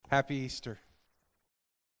Happy Easter.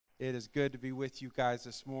 It is good to be with you guys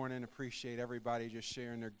this morning. Appreciate everybody just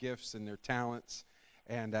sharing their gifts and their talents.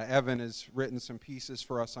 And Evan has written some pieces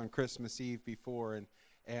for us on Christmas Eve before.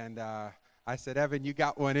 And I said, Evan, you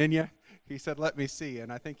got one in you? He said, let me see.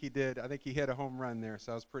 And I think he did. I think he hit a home run there,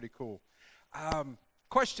 so that was pretty cool.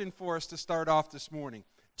 Question for us to start off this morning.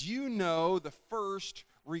 Do you know the first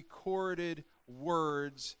recorded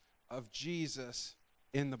words of Jesus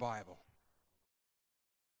in the Bible?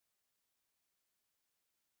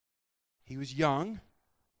 He was young.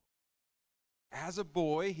 As a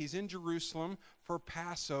boy, he's in Jerusalem for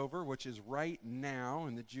Passover, which is right now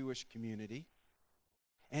in the Jewish community.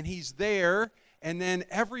 And he's there, and then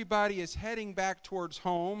everybody is heading back towards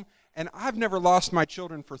home. And I've never lost my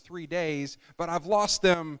children for 3 days, but I've lost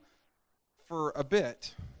them for a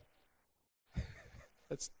bit.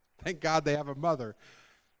 Thank God they have a mother.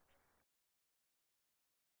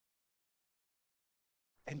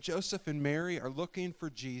 And Joseph and Mary are looking for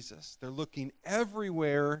Jesus. They're looking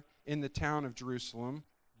everywhere in the town of Jerusalem,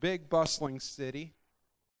 big bustling city.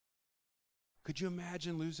 Could you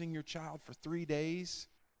imagine losing your child for 3 days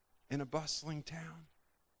in a bustling town?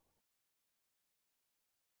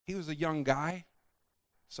 He was a young guy,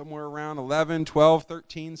 somewhere around 11, 12,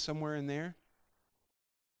 13, somewhere in there.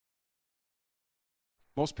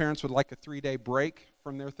 Most parents would like a 3-day break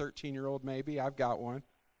from their 13-year-old maybe. I've got one.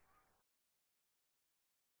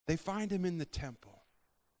 They find him in the temple.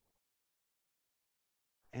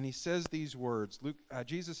 And he says these words.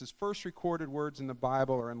 Jesus' first recorded words in the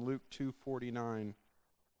Bible are in Luke 2:49.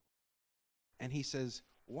 And he says,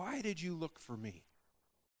 "Why did you look for me?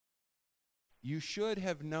 You should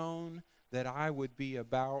have known that I would be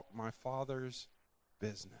about my Father's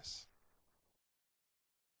business."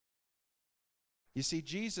 You see,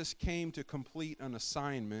 Jesus came to complete an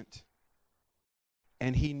assignment,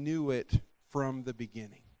 and he knew it from the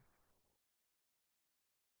beginning.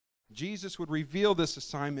 Jesus would reveal this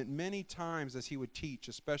assignment many times as he would teach,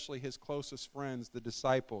 especially his closest friends, the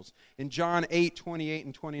disciples. In John 8:28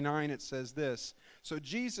 and 29, it says this, "So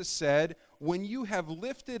Jesus said, 'When you have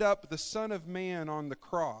lifted up the Son of Man on the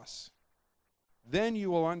cross, then you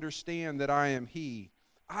will understand that I am he.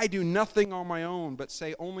 I do nothing on my own, but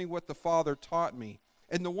say only what the Father taught me.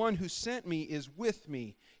 And the one who sent me is with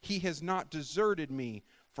me. He has not deserted me,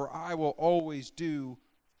 for I will always do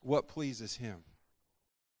what pleases him.'"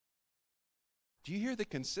 Do you hear the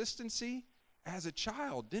consistency? As a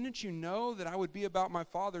child, didn't you know that I would be about my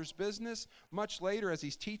Father's business? Much later, as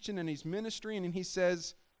he's teaching and he's ministering, and he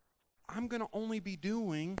says, I'm going to only be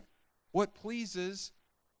doing what pleases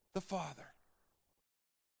the Father.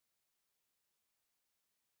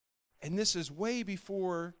 And this is way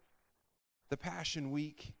before the Passion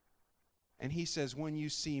Week. And he says, when you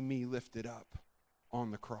see me lifted up on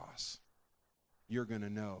the cross, you're going to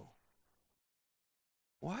know.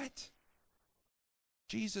 What?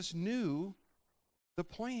 Jesus knew the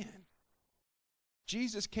plan.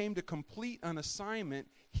 Jesus came to complete an assignment.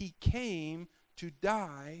 He came to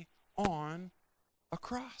die on a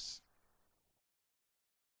cross.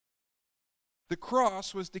 The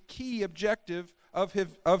cross was the key objective of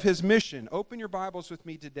his mission. Open your Bibles with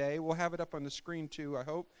me today. We'll have it up on the screen too, I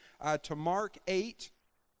hope. To Mark 8.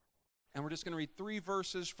 And we're just going to read 3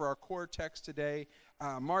 verses for our core text today.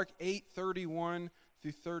 Mark 8:31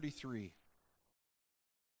 through 33.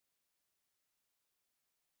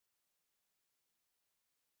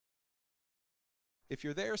 If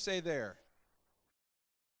you're there, say there.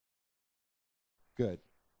 Good.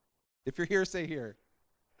 If you're here, say here.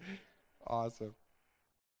 Awesome.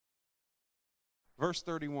 Verse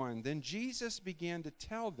 31, "Then Jesus began to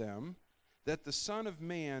tell them that the Son of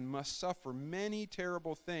Man must suffer many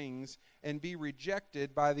terrible things and be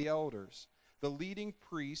rejected by the elders, the leading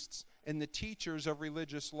priests, and the teachers of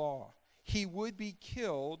religious law. He would be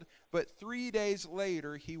killed, but 3 days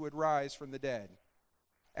later he would rise from the dead."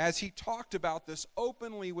 As he talked about this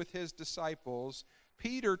openly with his disciples,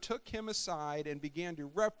 Peter took him aside and began to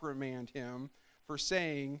reprimand him for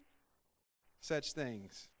saying such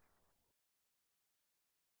things.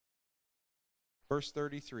 Verse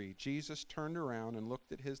 33, Jesus turned around and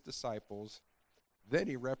looked at his disciples. Then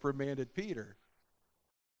he reprimanded Peter.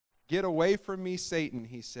 "Get away from me, Satan,"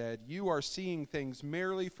 he said. "You are seeing things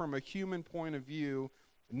merely from a human point of view,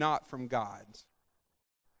 not from God's."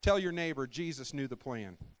 Tell your neighbor, Jesus knew the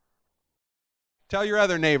plan. Tell your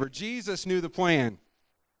other neighbor, Jesus knew the plan.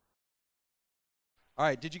 All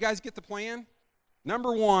right, did you guys get the plan?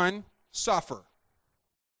 Number 1, suffer.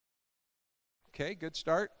 Okay, good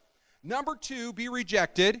start. Number 2, be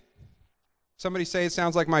rejected. Somebody say it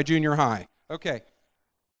sounds like my junior high. Okay.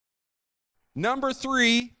 Number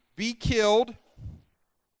 3, be killed.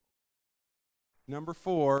 Number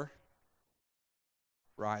 4,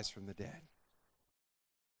 rise from the dead.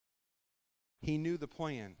 He knew the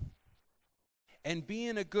plan. And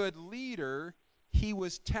being a good leader, he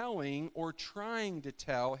was telling or trying to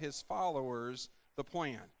tell his followers the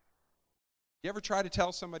plan. You ever try to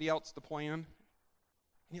tell somebody else the plan? And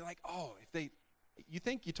you're like, oh, you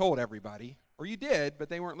think you told everybody, or you did, but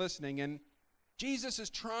they weren't listening. And Jesus is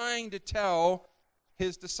trying to tell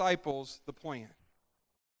his disciples the plan.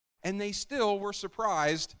 And they still were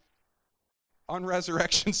surprised on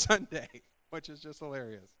Resurrection Sunday, which is just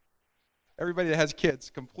hilarious. Everybody that has kids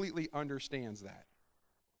completely understands that.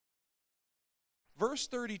 Verse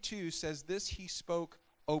 32 says this, he spoke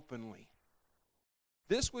openly.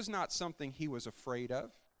 This was not something he was afraid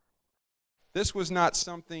of. This was not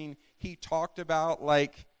something he talked about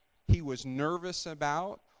like he was nervous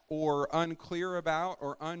about or unclear about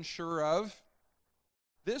or unsure of.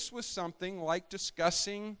 This was something like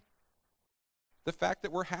discussing the fact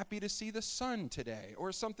that we're happy to see the sun today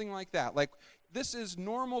or something like that. Like, this is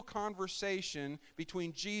normal conversation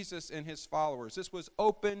between Jesus and his followers. This was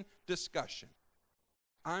open discussion.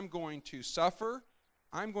 I'm going to suffer.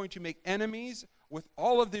 I'm going to make enemies with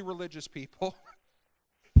all of the religious people.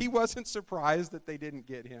 He wasn't surprised that they didn't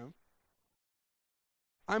get him.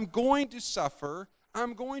 I'm going to suffer.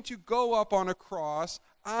 I'm going to go up on a cross.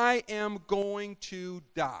 I am going to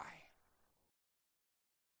die.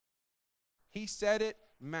 He said it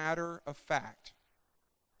matter of fact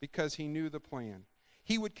because he knew the plan.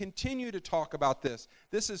 He would continue to talk about this.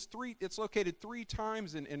 It's located 3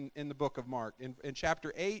 times in the book of Mark, in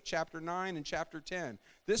chapter 8, chapter 9, and chapter 10.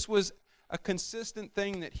 This was a consistent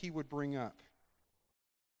thing that he would bring up.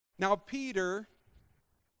 Now, Peter,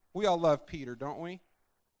 we all love Peter, don't we?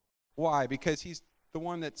 Why? Because he's the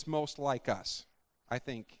one that's most like us, I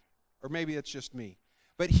think. Or maybe it's just me.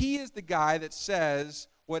 But he is the guy that says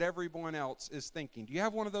what everyone else is thinking. Do you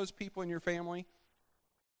have one of those people in your family?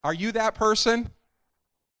 Are you that person?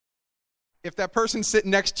 If that person's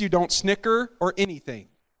sitting next to you, don't snicker or anything,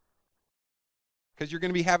 because you're going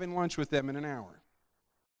to be having lunch with them in an hour.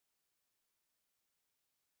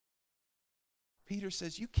 Peter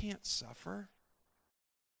says, you can't suffer.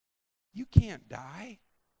 You can't die.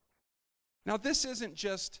 Now, this isn't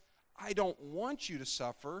just, I don't want you to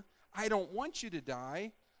suffer. I don't want you to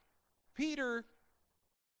die. Peter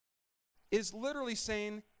is literally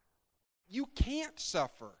saying, you can't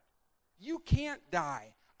suffer. You can't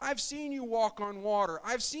die. I've seen you walk on water.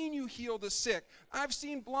 I've seen you heal the sick. I've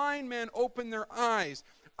seen blind men open their eyes.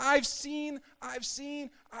 I've seen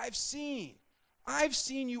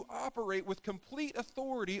you operate with complete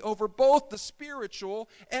authority over both the spiritual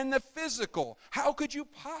and the physical. How could you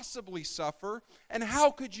possibly suffer, and how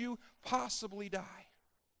could you possibly die?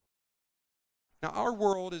 Now, our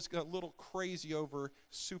world is a little crazy over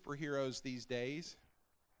superheroes these days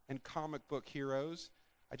and comic book heroes.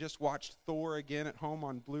 I just watched Thor again at home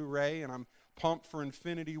on Blu-ray, and I'm pumped for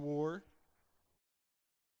Infinity War.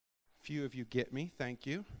 A few of you get me. Thank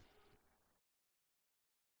you.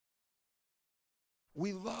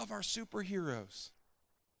 We love our superheroes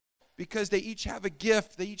because they each have a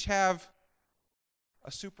gift. They each have a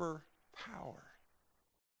superpower.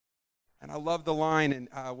 And I love the line in,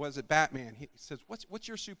 was it Batman? He says, what's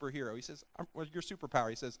your superhero? He says, what's your superpower?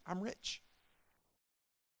 He says, I'm rich.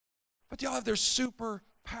 But they all have their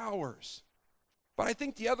superpowers. But I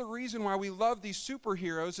think the other reason why we love these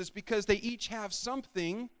superheroes is because they each have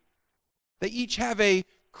something. They each have a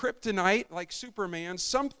kryptonite, like Superman,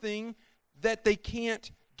 something that they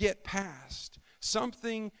can't get past,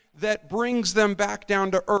 something that brings them back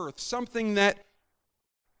down to earth, something that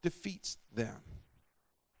defeats them,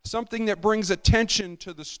 something that brings attention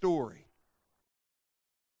to the story.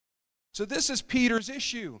 So this is Peter's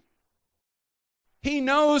issue. He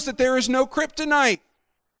knows that there is no kryptonite.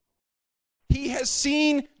 He has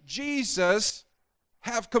seen Jesus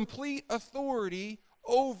have complete authority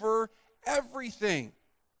over everything.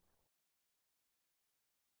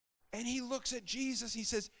 And he looks at Jesus, he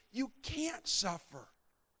says, you can't suffer.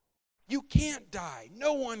 You can't die.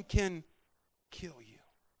 No one can kill you.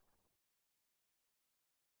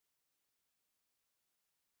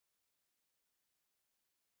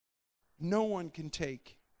 No one can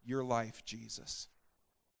take your life, Jesus.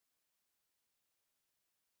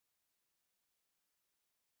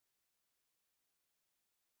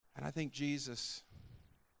 And I think Jesus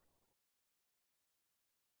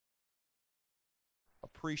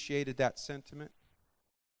appreciated that sentiment.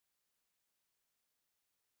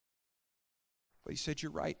 But he said,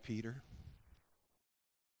 you're right, Peter.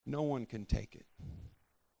 No one can take it,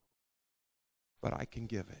 but I can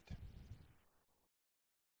give it.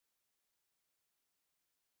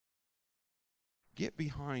 Get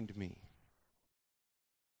behind me,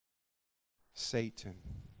 Satan.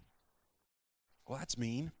 Well, that's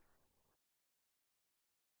mean.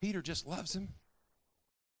 Peter just loves him.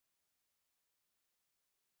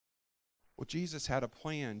 Well, Jesus had a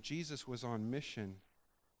plan. Jesus was on mission.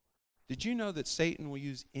 Did you know that Satan will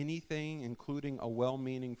use anything, including a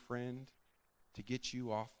well-meaning friend, to get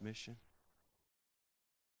you off mission?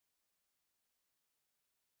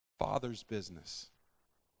 Father's business.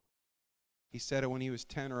 He said it when he was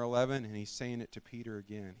 10 or 11, and he's saying it to Peter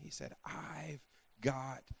again. He said, I've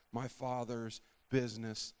got my Father's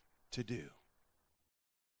business to do.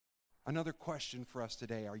 Another question for us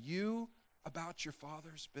today. Are you about your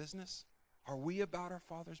Father's business? Are we about our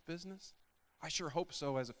Father's business? I sure hope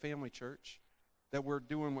so as a family church, that we're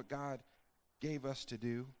doing what God gave us to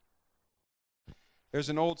do. There's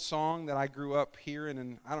an old song that I grew up hearing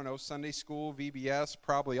in, Sunday school, VBS,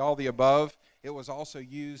 probably all the above. It was also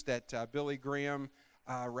used at Billy Graham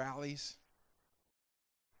rallies.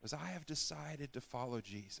 It was, I have decided to follow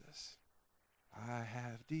Jesus. I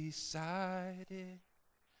have decided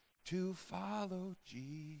to follow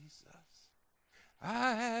Jesus.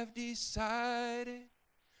 I have decided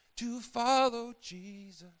to follow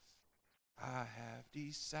Jesus. I have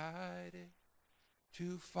decided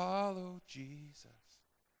to follow Jesus.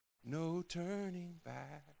 No turning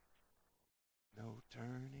back. No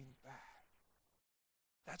turning back.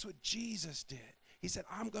 That's what Jesus did. He said,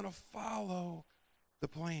 I'm going to follow the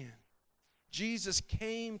plan. Jesus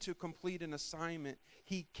came to complete an assignment.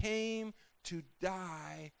 He came to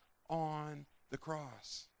die on the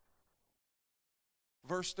cross.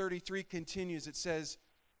 Verse 33 continues. It says,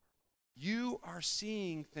 you are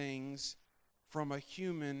seeing things from a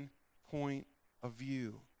human point of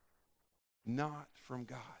view, not from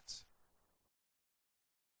God's.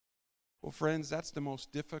 Well, friends, that's the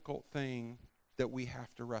most difficult thing that we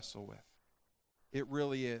have to wrestle with. It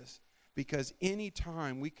really is. Because any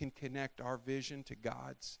time we can connect our vision to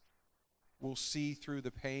God's, we'll see through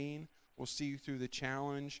the pain, we'll see through the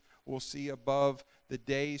challenge, we'll see above the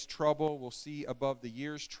day's trouble, we'll see above the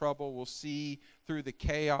year's trouble, we'll see through the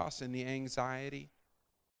chaos and the anxiety.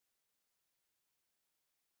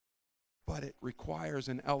 But it requires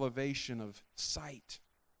an elevation of sight.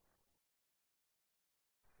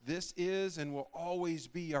 This is and will always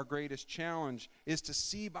be our greatest challenge, is to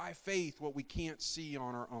see by faith what we can't see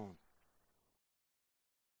on our own.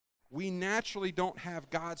 We naturally don't have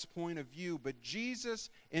God's point of view, but Jesus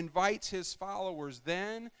invites his followers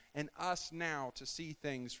then and us now to see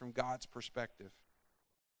things from God's perspective.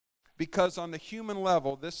 Because on the human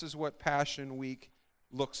level, this is what Passion Week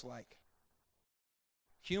looks like.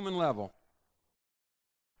 Human level.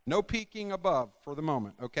 No peeking above for the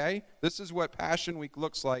moment, okay? This is what Passion Week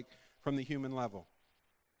looks like from the human level.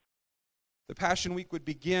 The Passion Week would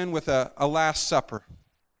begin with a Last Supper.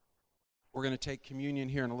 We're going to take communion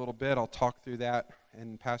here in a little bit. I'll talk through that,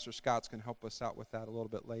 and Pastor Scott's going to help us out with that a little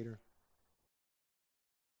bit later.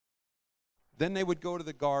 Then they would go to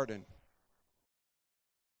the garden.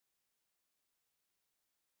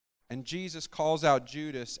 And Jesus calls out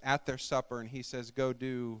Judas at their supper, and he says, go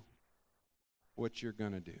do what you're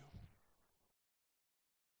going to do.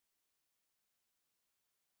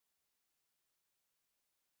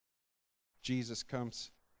 Jesus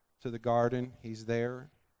comes to the garden. He's there.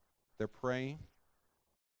 They're praying.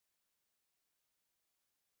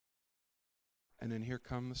 And then here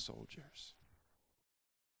come the soldiers.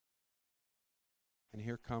 And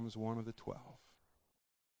here comes one of the 12.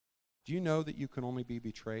 Do you know that you can only be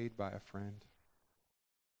betrayed by a friend?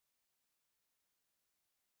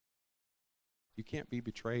 You can't be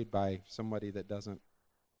betrayed by somebody that doesn't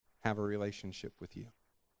have a relationship with you.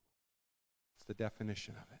 It's the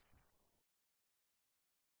definition of it.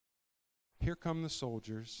 Here come the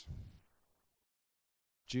soldiers.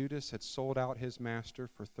 Judas had sold out his master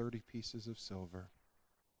for 30 pieces of silver.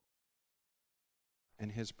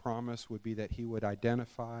 And his promise would be that he would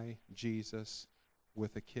identify Jesus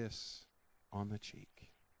with a kiss on the cheek.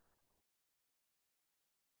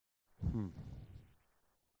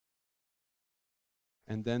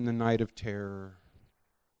 And then the night of terror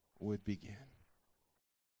would begin.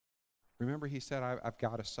 Remember, he said, I've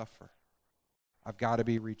got to suffer. I've got to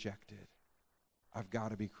be rejected. I've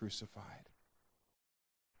got to be crucified.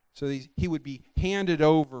 So he would be handed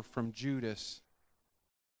over from Judas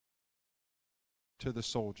to the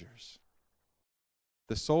soldiers.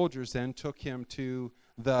 The soldiers then took him to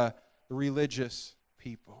the religious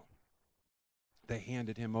people. They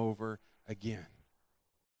handed him over again.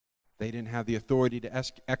 They didn't have the authority to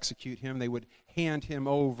execute him. They would hand him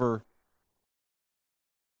over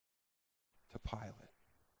to Pilate.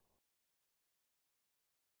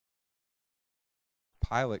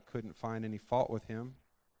 Pilate couldn't find any fault with him.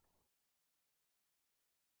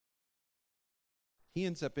 He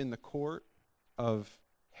ends up in the court of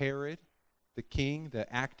Herod, the king,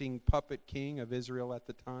 the acting puppet king of Israel at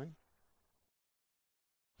the time.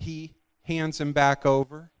 He hands him back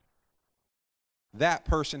over. That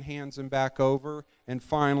person hands him back over. And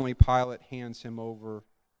finally, Pilate hands him over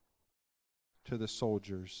to the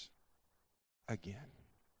soldiers again.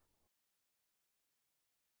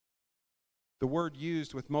 The word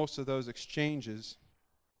used with most of those exchanges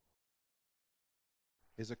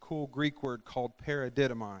is a cool Greek word called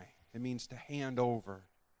paradidomai. It means to hand over.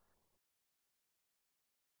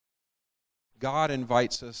 God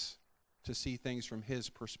invites us to see things from His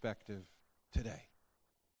perspective today.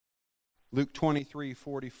 Luke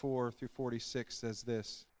 23:44 through 46 says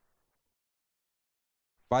this.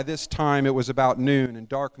 By this time it was about noon, and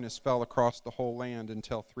darkness fell across the whole land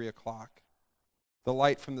until 3 o'clock. The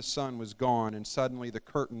light from the sun was gone, and suddenly the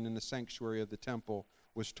curtain in the sanctuary of the temple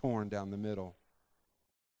was torn down the middle.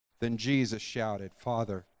 Then Jesus shouted,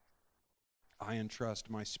 Father, I entrust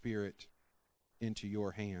my spirit into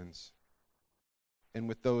your hands. And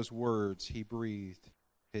with those words, he breathed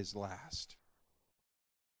his last.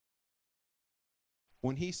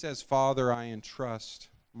 When he says, Father, I entrust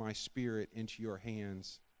my spirit into your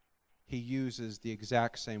hands, he uses the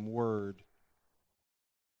exact same word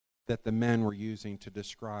that the men were using to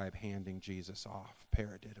describe handing Jesus off,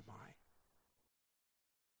 paradidomai.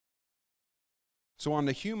 So on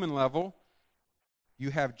the human level,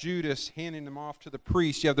 you have Judas handing him off to the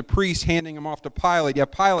priest. You have the priest handing him off to Pilate. You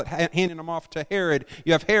have Pilate handing him off to Herod.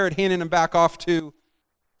 You have Herod handing him back off to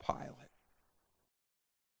Pilate.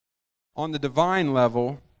 On the divine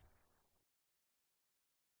level,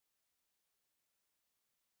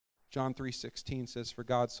 John 3:16 says, For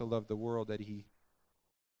God so loved the world that he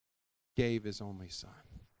gave his only Son.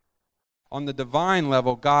 On the divine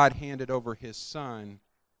level, God handed over his Son,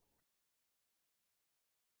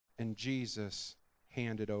 and Jesus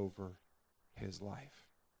handed over his life.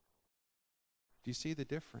 Do you see the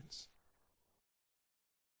difference?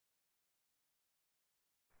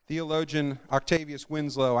 Theologian Octavius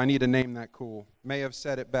Winslow, I need to name that cool, may have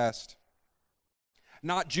said it best.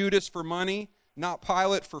 Not Judas for money, not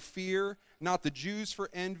Pilate for fear, not the Jews for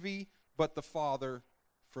envy, but the Father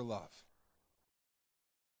for love.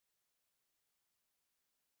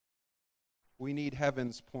 We need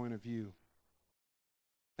heaven's point of view.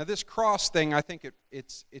 Now this cross thing, I think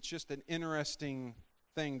it's just an interesting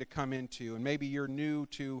thing to come into. And maybe you're new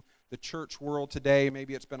to the church world today.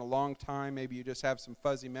 Maybe it's been a long time. Maybe you just have some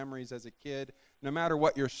fuzzy memories as a kid. No matter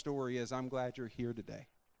what your story is, I'm glad you're here today.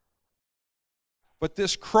 But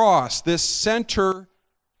this cross, this center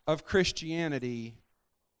of Christianity,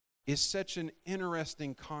 is such an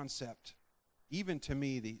interesting concept, even to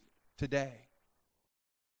me today.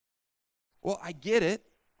 Well, I get it.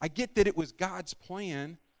 I get that it was God's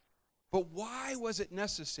plan, but why was it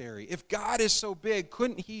necessary? If God is so big,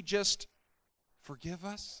 couldn't he just forgive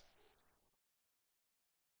us?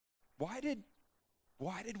 Why did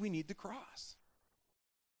we need the cross?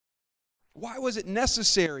 Why was it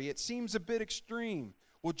necessary? It seems a bit extreme.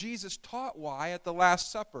 Well, Jesus taught why at the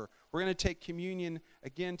Last Supper. We're going to take communion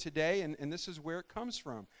again today, and this is where it comes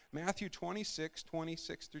from. Matthew 26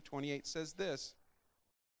 through 28 says this.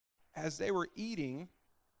 As they were eating,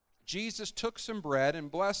 Jesus took some bread and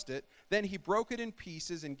blessed it. Then he broke it in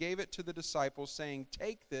pieces and gave it to the disciples, saying,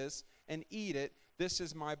 Take this and eat it. This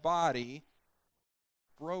is my body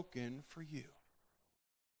broken for you.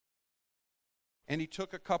 And he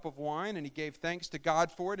took a cup of wine and he gave thanks to God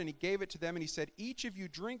for it, and he gave it to them, and he said, Each of you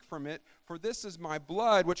drink from it, for this is my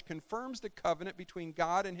blood, which confirms the covenant between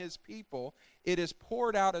God and his people. It is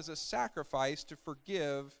poured out as a sacrifice to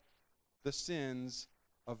forgive the sins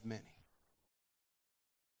of many.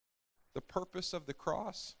 The purpose of the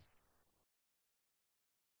cross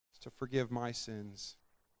is to forgive my sins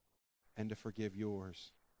and to forgive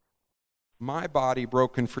yours. My body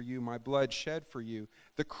broken for you, my blood shed for you.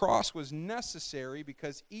 The cross was necessary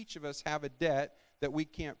because each of us have a debt that we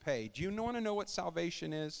can't pay. Do you want to know what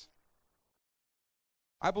salvation is?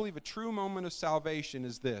 I believe a true moment of salvation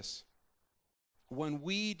is this: when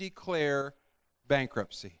we declare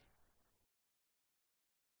bankruptcy.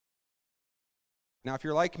 Now, if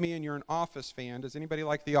you're like me and you're an Office fan, does anybody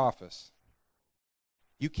like The Office?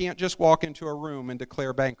 You can't just walk into a room and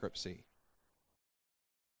declare bankruptcy.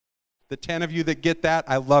 The 10 of you that get that,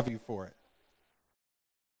 I love you for it.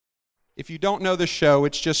 If you don't know the show,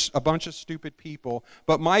 it's just a bunch of stupid people.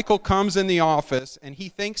 But Michael comes in the office, and he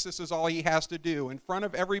thinks this is all he has to do. In front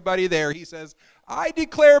of everybody there, he says, I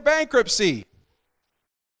declare bankruptcy.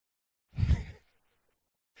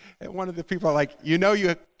 And one of the people are like, you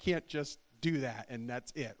can't just do that, and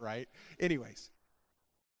that's it, right? Anyways.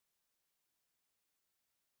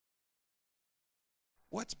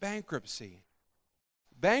 What's bankruptcy?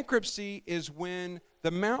 Bankruptcy is when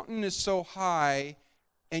the mountain is so high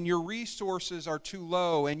and your resources are too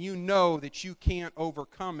low and you know that you can't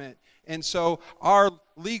overcome it. And so our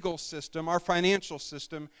legal system, our financial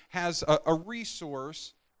system has a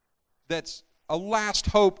resource that's a last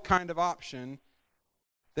hope kind of option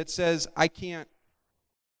that says, I can't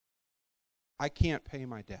pay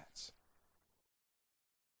my debts.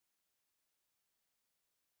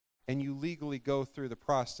 And you legally go through the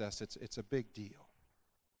process. It's a big deal.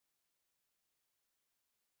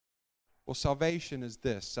 Well, salvation is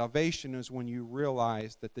this. Salvation is when you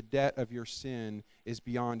realize that the debt of your sin is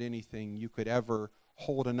beyond anything you could ever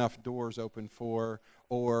hold enough doors open for,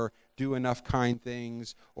 or do enough kind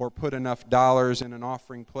things, or put enough dollars in an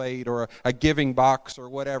offering plate, or a giving box, or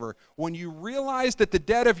whatever. When you realize that the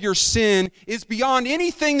debt of your sin is beyond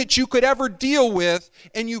anything that you could ever deal with,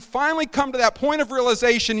 and you finally come to that point of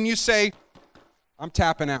realization and you say, I'm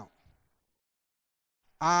tapping out.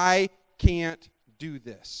 I can't do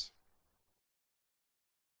this.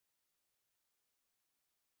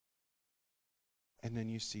 And then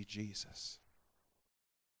you see Jesus.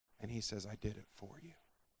 And he says, I did it for you.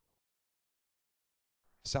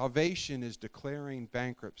 Salvation is declaring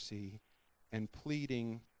bankruptcy and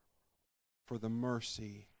pleading for the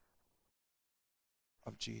mercy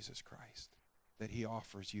of Jesus Christ that he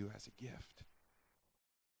offers you as a gift.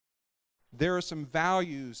 There are some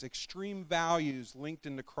values, extreme values linked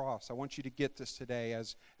in the cross. I want you to get this today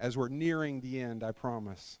as we're nearing the end, I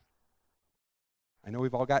promise. I know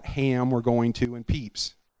we've all got ham we're going to and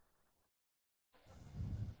Peeps.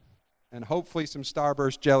 And hopefully some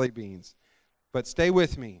Starburst jelly beans. But stay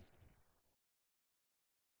with me.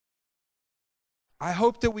 I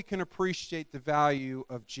hope that we can appreciate the value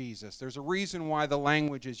of Jesus. There's a reason why the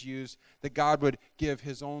language is used that God would give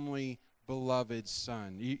his only beloved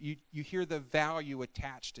Son. You hear the value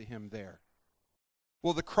attached to him there.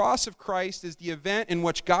 Well, the cross of Christ is the event in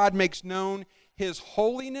which God makes known his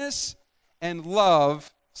holiness and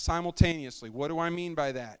love simultaneously. What do I mean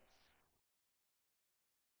by that?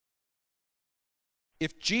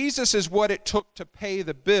 If Jesus is what it took to pay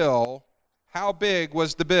the bill, how big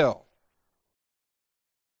was the bill?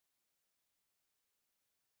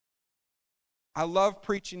 I love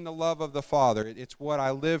preaching the love of the Father. It's what I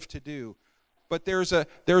live to do. But there's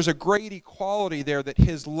a great equality there that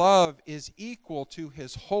his love is equal to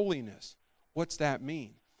his holiness. What's that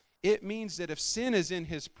mean? It means that if sin is in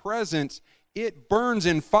his presence, it burns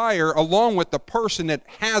in fire along with the person that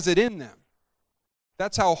has it in them.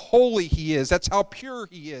 That's how holy he is. That's how pure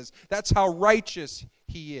he is. That's how righteous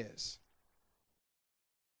he is.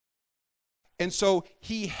 And so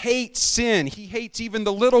he hates sin. He hates even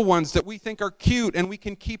the little ones that we think are cute and we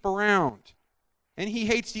can keep around. And he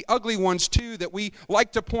hates the ugly ones too that we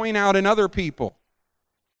like to point out in other people.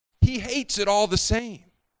 He hates it all the same.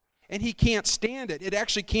 And he can't stand it. It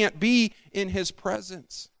actually can't be in his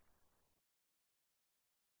presence.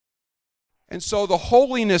 And so the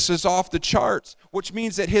holiness is off the charts, which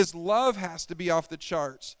means that his love has to be off the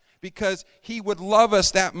charts, because he would love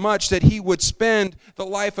us that much that he would spend the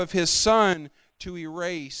life of his Son to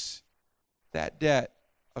erase that debt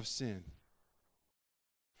of sin.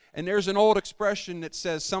 And there's an old expression that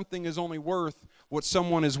says something is only worth what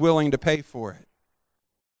someone is willing to pay for it.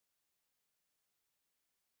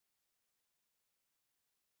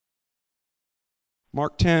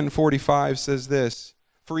 Mark 10:45 says this,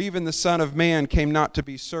 "For even the Son of Man came not to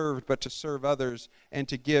be served, but to serve others, and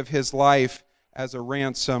to give his life as a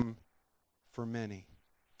ransom for many."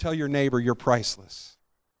 Tell your neighbor you're priceless.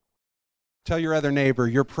 Tell your other neighbor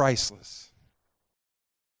you're priceless.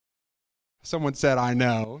 Someone said, I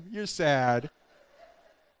know. You're sad.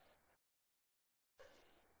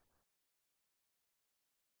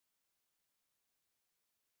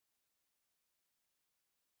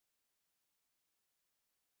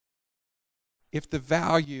 If the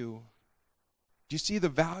value, do you see the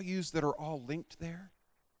values that are all linked there?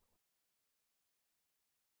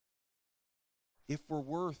 If we're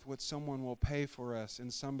worth what someone will pay for us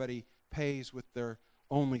and somebody pays with their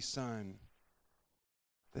only son,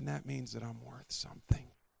 then that means that I'm worth something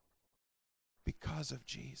because of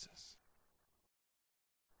Jesus.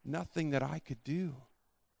 Nothing that I could do.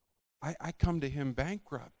 I come to him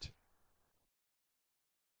bankrupt.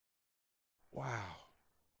 Wow.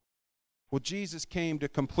 Well, Jesus came to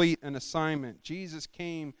complete an assignment. Jesus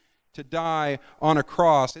came to die on a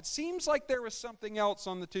cross. It seems like there was something else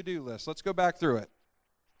on the to-do list. Let's go back through it.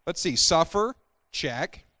 Let's see. Suffer,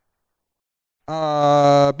 check.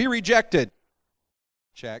 Be rejected.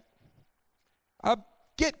 Check.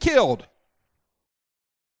 Get killed.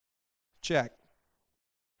 Check.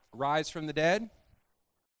 Rise from the dead.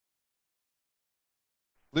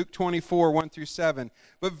 Luke 24, 1 through 7.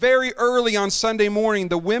 But very early on Sunday morning,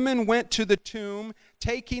 the women went to the tomb,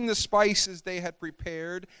 taking the spices they had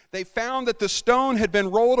prepared. They found that the stone had been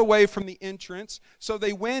rolled away from the entrance, so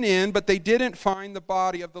they went in, but they didn't find the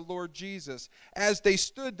body of the Lord Jesus. As they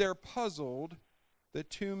stood there puzzled, the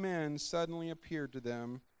two men suddenly appeared to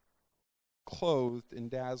them, clothed in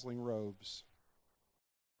dazzling robes.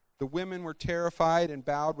 The women were terrified and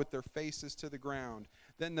bowed with their faces to the ground.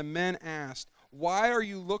 Then the men asked, "Why are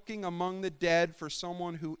you looking among the dead for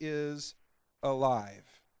someone who is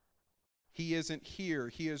alive? He isn't here.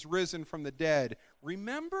 He has risen from the dead.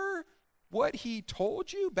 Remember what he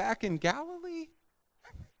told you back in Galilee?"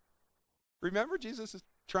 Remember, Jesus is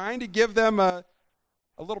trying to give them a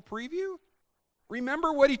little preview.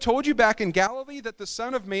 Remember what he told you back in Galilee, that the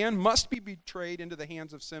Son of Man must be betrayed into the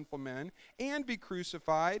hands of sinful men and be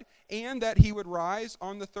crucified, and that he would rise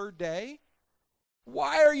on the third day?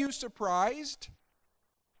 Why are you surprised?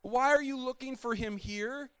 Why are you looking for him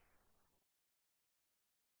here?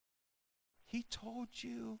 He told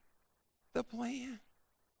you the plan.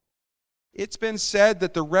 It's been said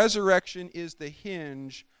that the resurrection is the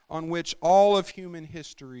hinge on which all of human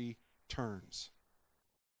history turns.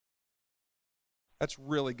 That's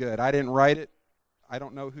really good. I didn't write it. I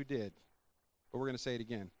don't know who did. But we're going to say it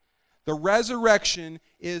again. The resurrection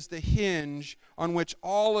is the hinge on which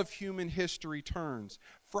all of human history turns.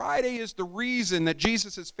 Friday is the reason that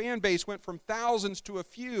Jesus' fan base went from thousands to a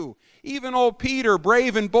few. Even old Peter,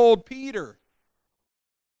 brave and bold Peter,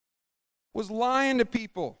 was lying to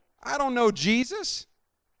people. I don't know Jesus.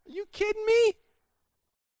 Are you kidding me?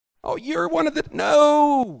 Oh, you're one of the...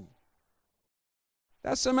 No.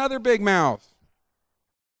 That's some other big mouth.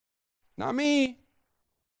 Not me.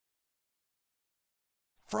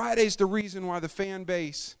 Friday's the reason why the fan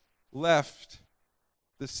base left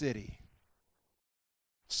the city.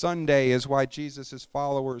 Sunday is why Jesus'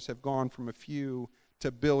 followers have gone from a few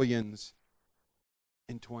to billions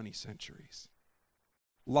in 20 centuries.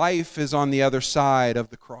 Life is on the other side of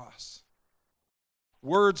the cross.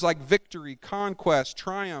 Words like victory, conquest,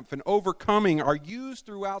 triumph, and overcoming are used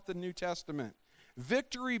throughout the New Testament.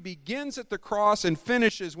 Victory begins at the cross and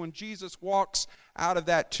finishes when Jesus walks out of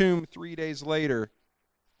that tomb 3 days later.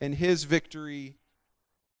 And his victory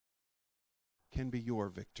can be your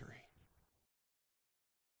victory.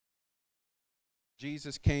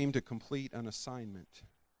 Jesus came to complete an assignment.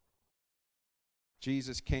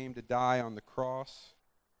 Jesus came to die on the cross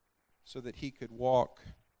so that he could walk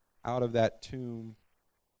out of that tomb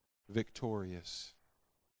victorious.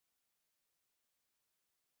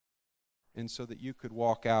 And so that you could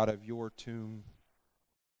walk out of your tomb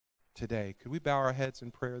today. Could we bow our heads in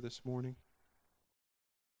prayer this morning?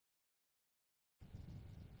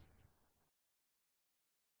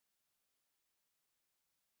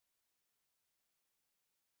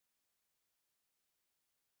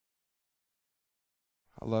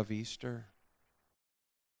 I love Easter.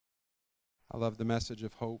 I love the message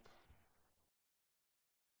of hope.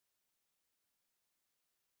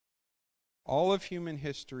 All of human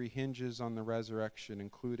history hinges on the resurrection,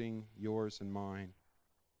 including yours and mine.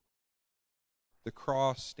 The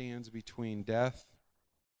cross stands between death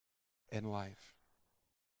and life.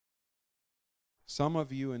 Some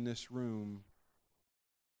of you in this room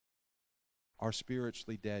are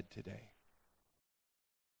spiritually dead today.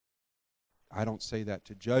 I don't say that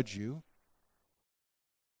to judge you.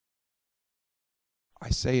 I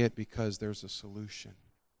say it because there's a solution.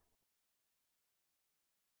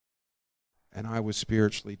 And I was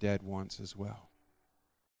spiritually dead once as well.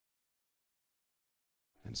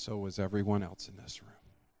 And so was everyone else in this room.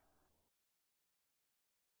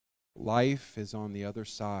 Life is on the other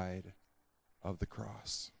side of the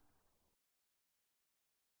cross.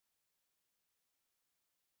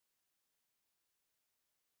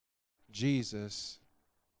 Jesus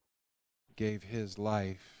gave his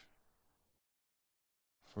life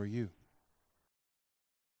for you.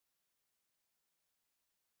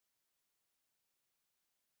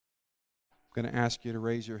 I'm going to ask you to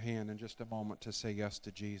raise your hand in just a moment to say yes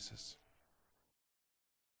to Jesus.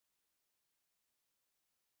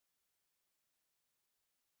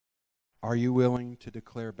 Are you willing to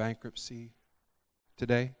declare bankruptcy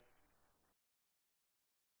today?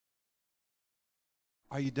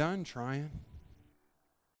 Are you done trying?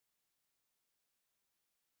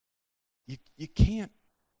 You can't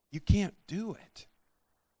do it.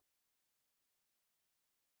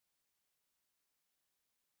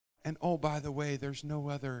 And oh, by the way, there's no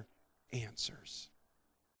other answers.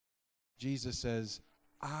 Jesus says,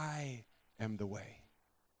 I am the way.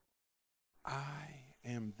 I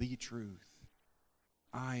am the truth.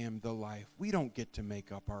 I am the life. We don't get to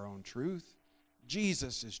make up our own truth.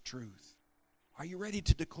 Jesus is truth. Are you ready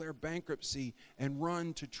to declare bankruptcy and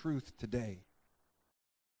run to truth today?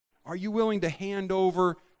 Are you willing to hand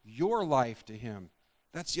over your life to Him?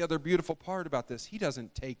 That's the other beautiful part about this. He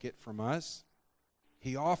doesn't take it from us.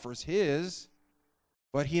 He offers His,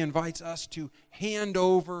 but He invites us to hand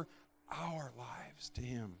over our lives to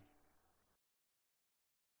Him.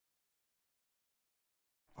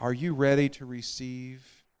 Are you ready to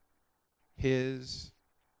receive His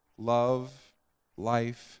love,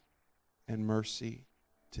 life, and mercy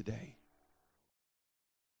today?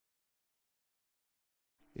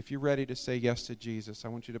 If you're ready to say yes to Jesus, I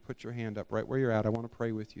want you to put your hand up right where you're at. I want to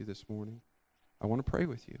pray with you this morning. I want to pray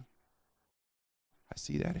with you. I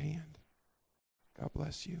see that hand. God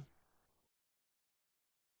bless you.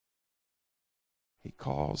 He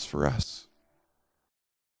calls for us.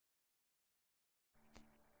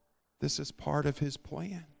 This is part of His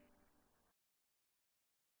plan.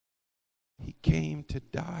 He came to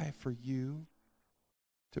die for you,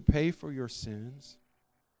 to pay for your sins.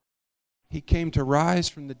 He came to rise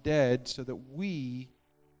from the dead so that we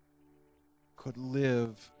could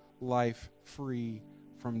live life free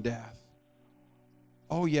from death.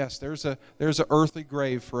 Oh yes, there's a earthly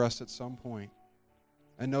grave for us at some point.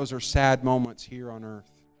 And those are sad moments here on earth.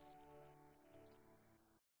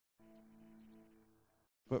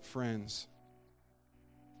 But friends,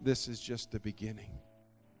 this is just the beginning.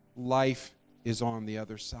 Life is on the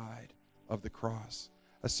other side of the cross.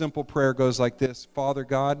 A simple prayer goes like this: Father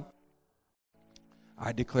God,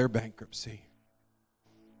 I declare bankruptcy.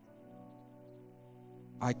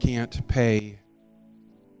 I can't pay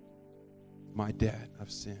my debt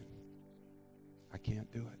of sin. I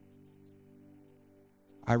can't do it.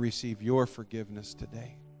 I receive your forgiveness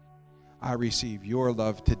today. I receive your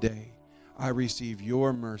love today. I receive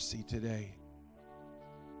your mercy today.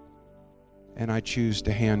 And I choose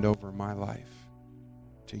to hand over my life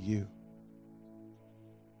to you.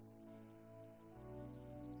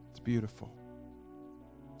 It's beautiful.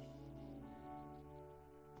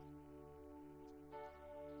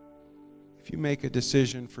 If you make a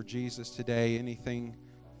decision for Jesus today, anything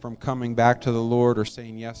from coming back to the Lord or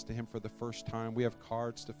saying yes to Him for the first time, we have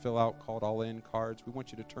cards to fill out called All In cards. We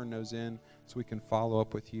want you to turn those in so we can follow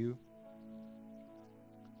up with you.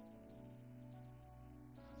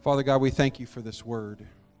 Father God, we thank you for this word.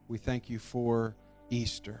 We thank you for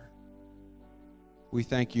Easter. We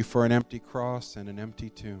thank you for an empty cross and an empty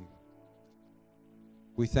tomb.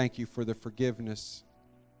 We thank you for the forgiveness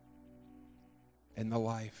and the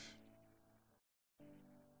life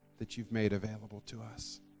that you've made available to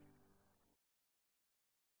us.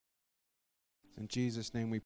 In Jesus' name we